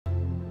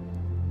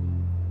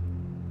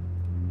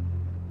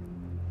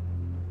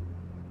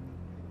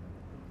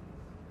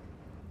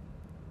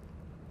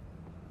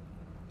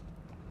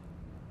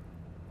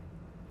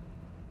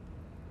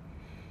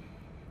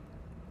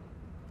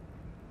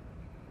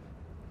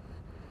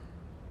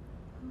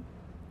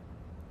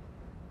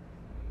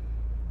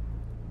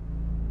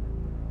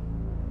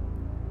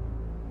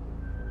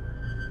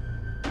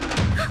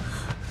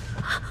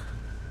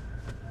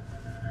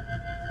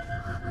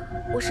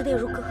是烈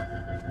如歌，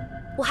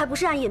我还不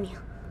是暗夜明。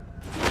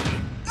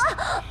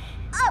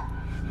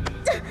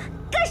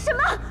干什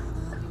么？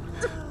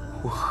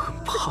我很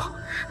怕。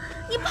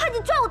你怕？你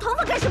抓我头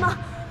发干什么？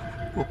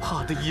我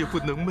怕得夜不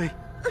能寐。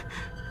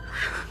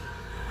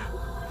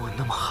我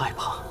那么害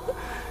怕，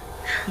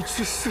你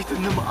却睡得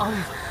那么安稳，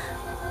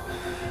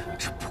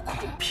这不公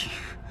平。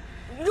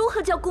如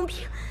何叫公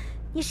平？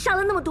你杀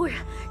了那么多人，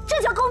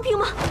这叫公平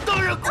吗？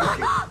当然公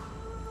平。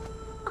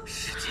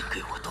世间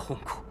给我痛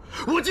苦，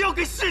我就要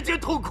给世间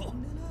痛苦，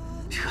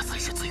这才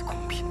是最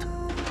公平的。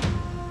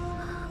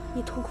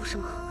你痛苦什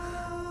么？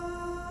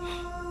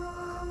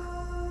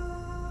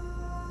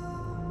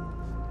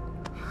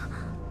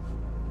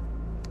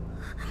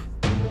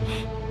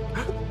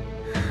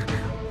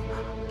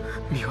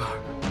明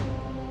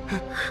儿，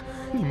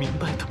你明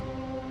白的。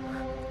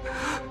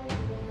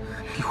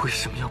你为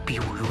什么要逼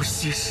我如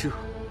蝎蛇？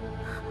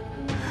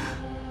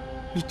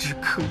你只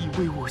可以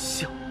为我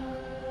笑，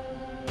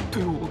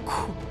对我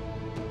哭。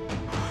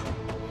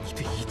你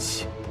的一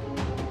切，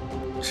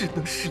只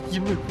能是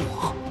因为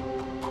我。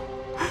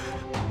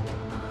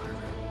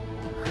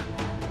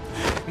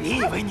你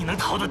以为你能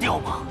逃得掉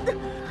吗？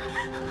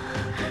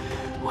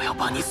我要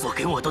把你所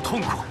给我的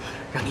痛苦，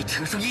让你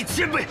承受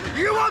1000倍、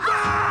10000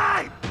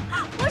倍！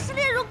我是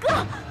烈如歌，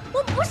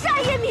我不是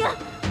暗夜明。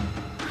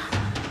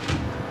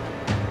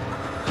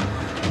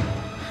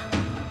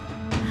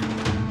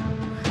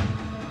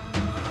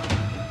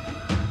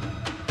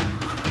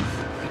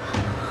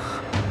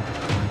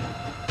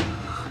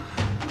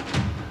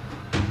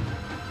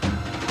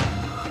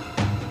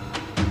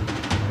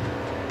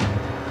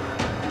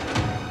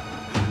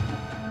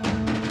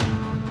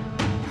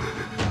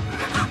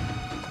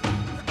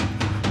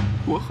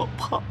我好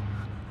怕，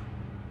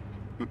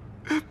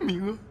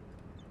明儿，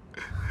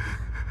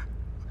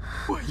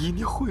万一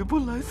你回不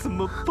来怎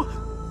么办？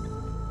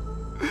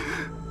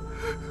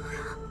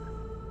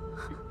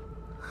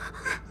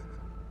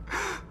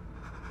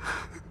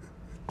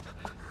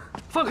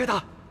放开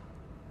他！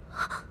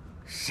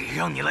谁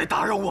让你来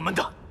打扰我们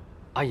的？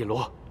安以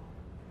罗，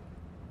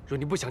若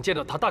你不想见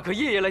到他，大可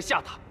夜夜来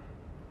吓他。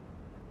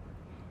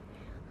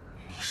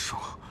你说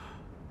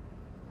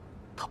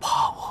他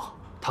怕我？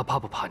他怕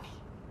不怕你？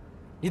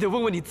你得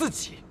问问你自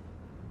己。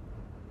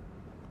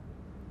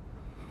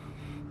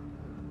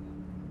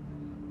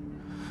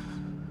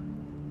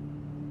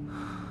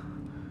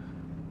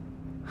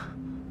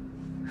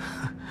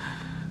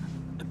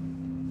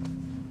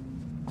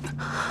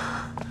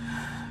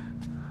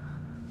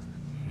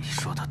你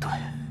说的对，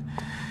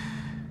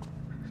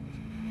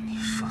你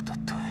说的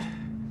对。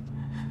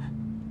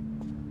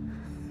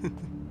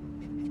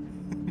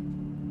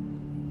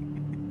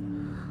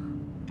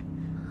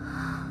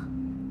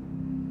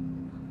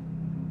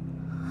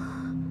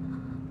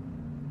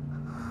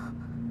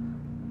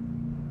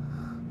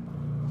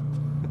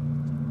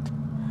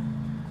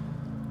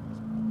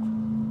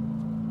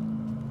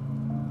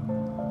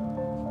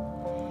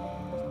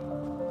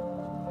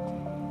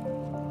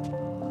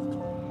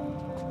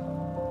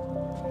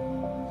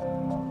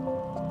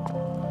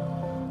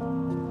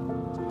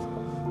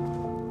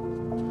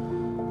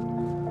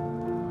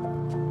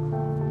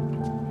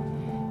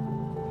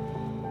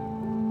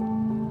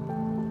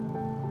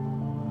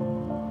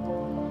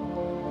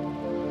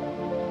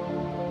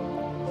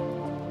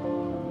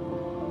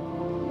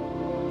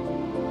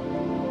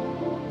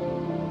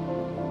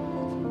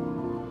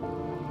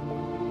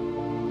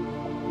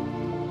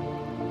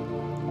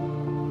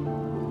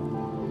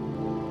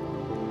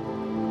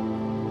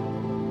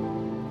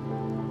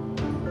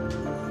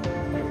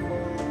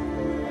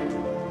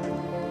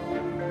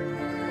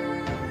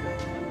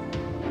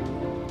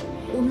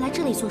我们来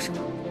这里做什么？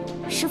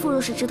师父若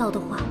是知道的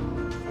话，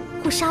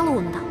会杀了我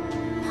们的。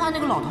怕那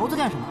个老头子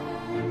干什么？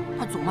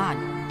他总骂你，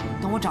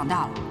等我长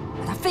大了，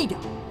把他废掉，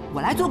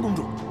我来做公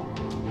主。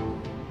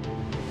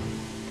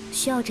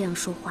需要这样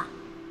说话，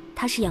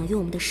他是养育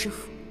我们的师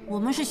父。我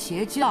们是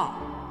邪教，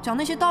讲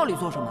那些道理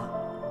做什么？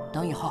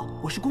等以后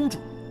我是公主，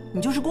你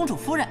就是公主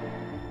夫人，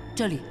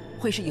这里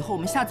会是以后我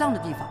们下葬的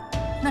地方，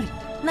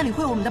那里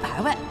会有我们的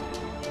牌位。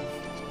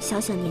小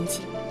小年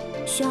纪，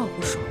需要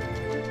胡说。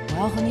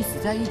我要和你死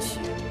在一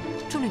起，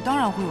这里当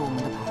然会有我们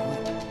的牌位。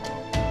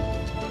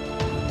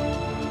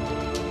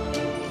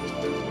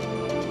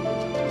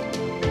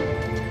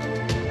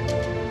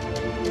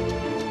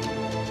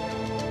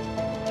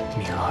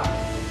明儿，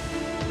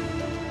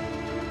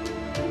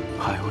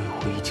牌位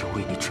我已经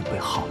为你准备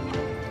好了，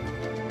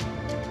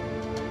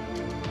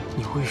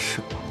你为什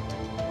么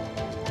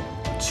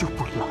就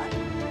不来？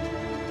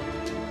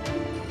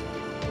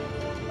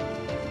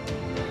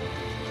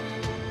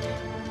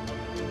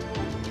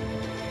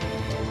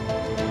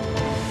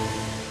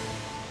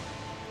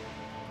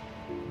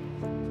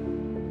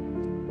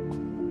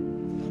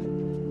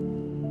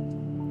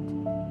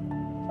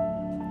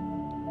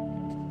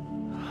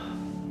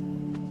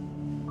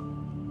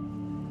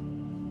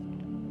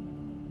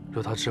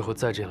若他之后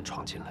再这样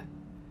闯进来，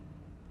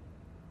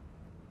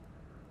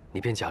你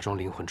便假装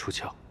灵魂出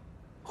窍，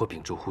或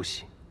屏住呼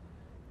吸。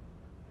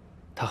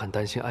他很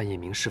担心暗夜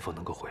明是否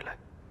能够回来，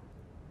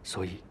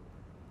所以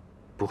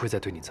不会再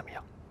对你怎么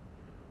样。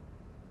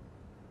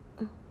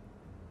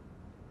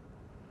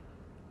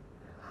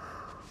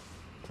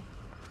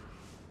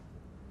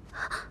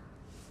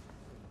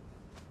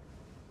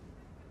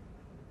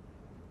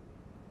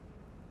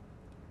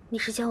你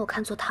是将我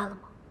看作他了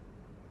吗？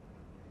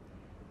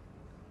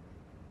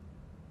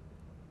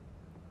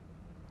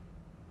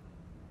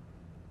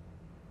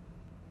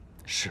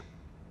是。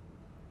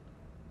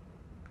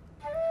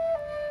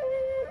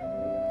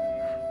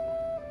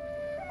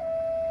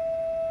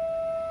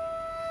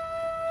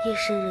夜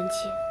深人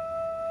静，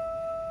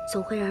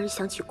总会让人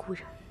想起故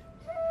人。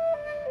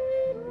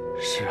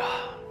是啊，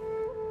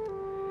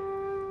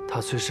她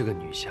虽是个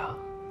女侠，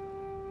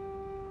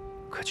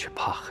可却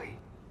怕黑。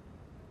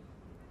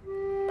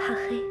怕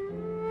黑。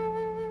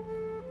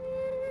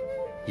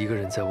一个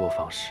人在卧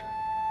房时，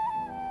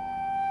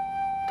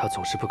她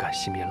总是不敢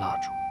熄灭蜡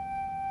烛。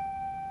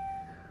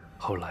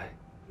后来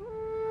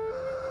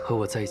和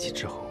我在一起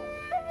之后，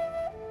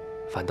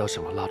反倒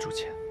省了蜡烛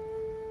钱。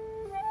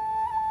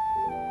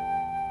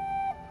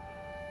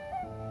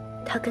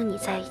他跟你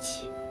在一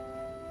起，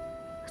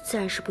自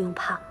然是不用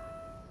怕了。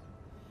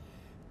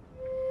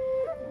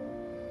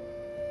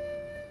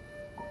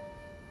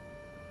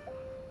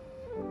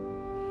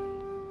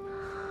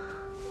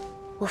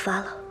我发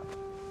了。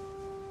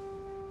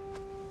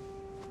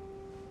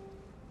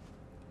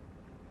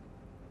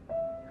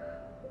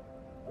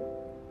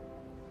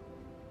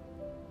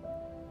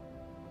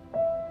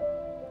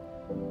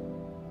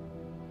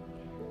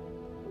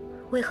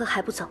为何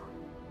还不走？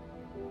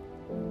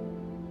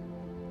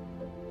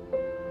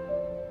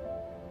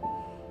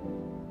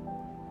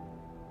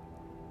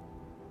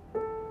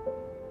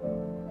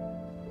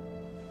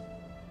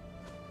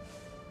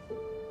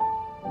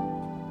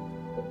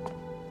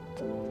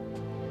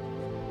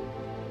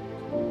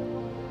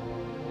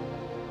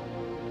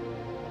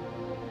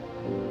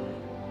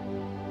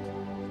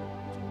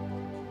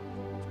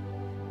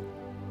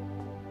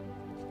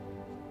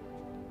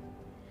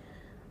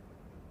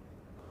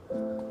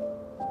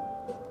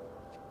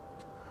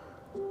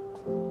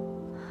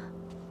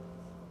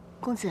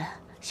公子，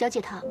小姐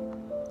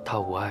她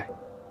无碍。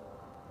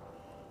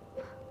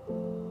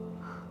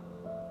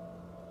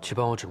去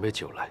帮我准备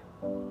酒来。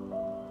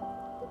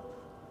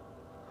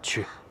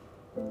去。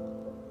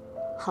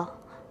好，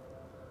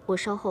我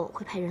稍后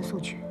会派人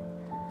送去。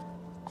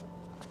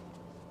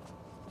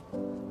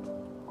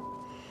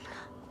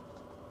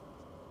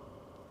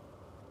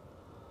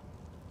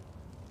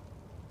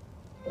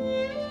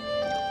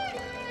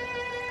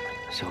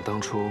想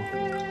当初，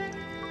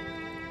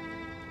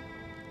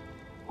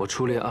我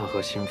初练暗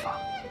合心法，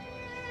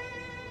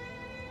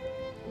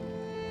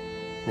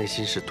内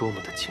心是多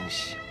么的惊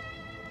喜。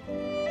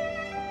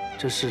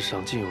这世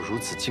上竟有如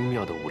此精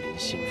妙的武林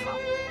心法，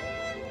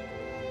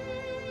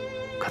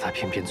可它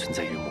偏偏存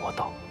在于魔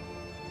道。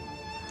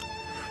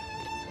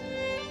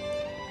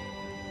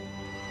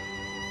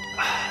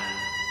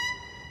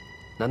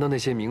难道那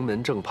些名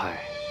门正派，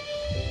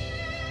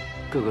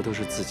个个都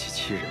是自欺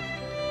欺人？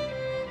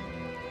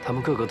他们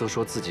个个都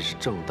说自己是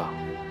正当、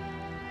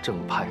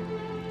正派，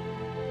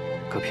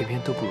可偏偏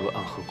都不如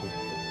暗合宫。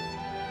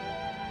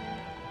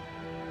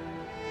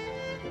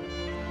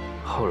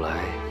后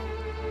来，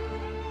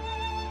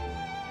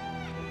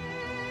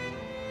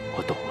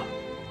我懂了，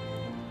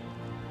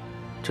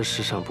这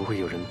世上不会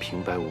有人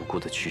平白无故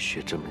的去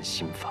学这门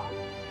心法，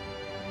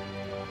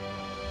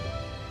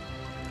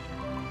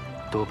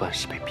多半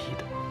是被逼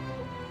的。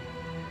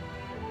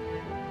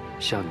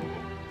像你，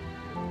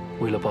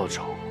为了报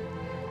仇。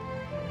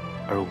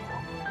而我，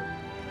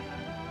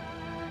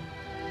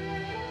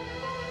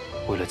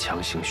为了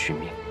强行续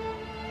命，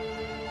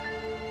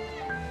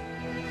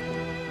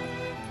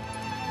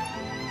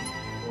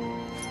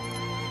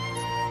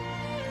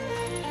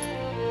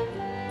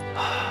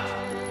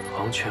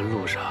黄泉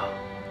路上，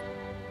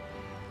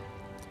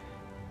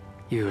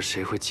又有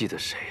谁会记得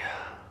谁呀？